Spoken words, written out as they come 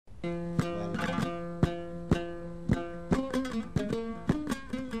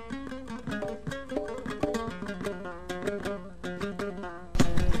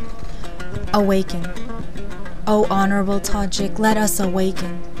Awaken. O honorable Tajik, let us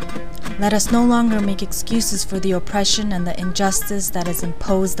awaken. Let us no longer make excuses for the oppression and the injustice that is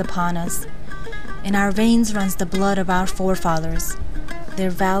imposed upon us. In our veins runs the blood of our forefathers. Their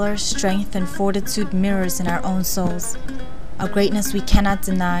valor, strength, and fortitude mirrors in our own souls. A greatness we cannot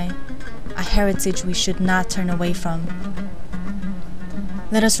deny, a heritage we should not turn away from.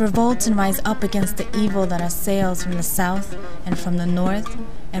 Let us revolt and rise up against the evil that assails from the south and from the north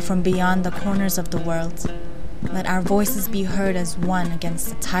and from beyond the corners of the world. Let our voices be heard as one against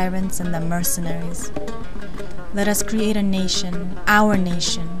the tyrants and the mercenaries. Let us create a nation, our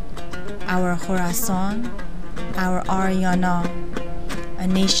Khorasan, our Aryana, a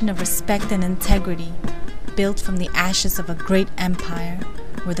nation of respect and integrity, built from the ashes of a great empire,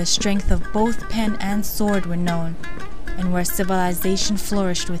 where the strength of both pen and sword were known, and where civilization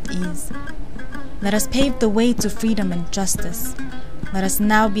flourished with ease. Let us pave the way to freedom and justice. Let us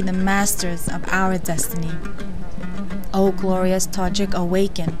now be the masters of our destiny. O glorious Tajik,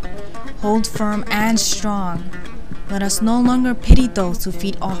 awaken, hold firm and strong. Let us no longer pity those who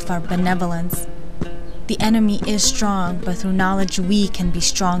feed off our benevolence. The enemy is strong, but through knowledge we can be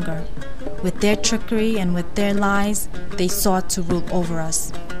stronger. With their trickery and with their lies, they sought to rule over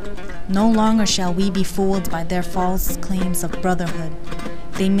us. No longer shall we be fooled by their false claims of brotherhood.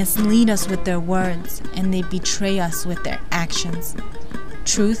 They mislead us with their words, and they betray us with their actions.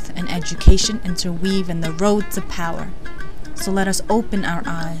 Truth and education interweave in the road to power. So let us open our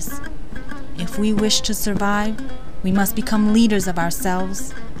eyes. If we wish to survive, we must become leaders of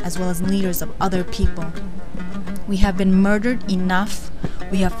ourselves as well as leaders of other people. We have been murdered enough.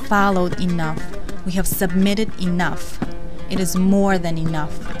 We have followed enough. We have submitted enough. It is more than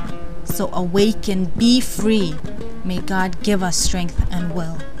enough. So awaken, be free. May God give us strength and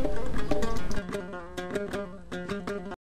will.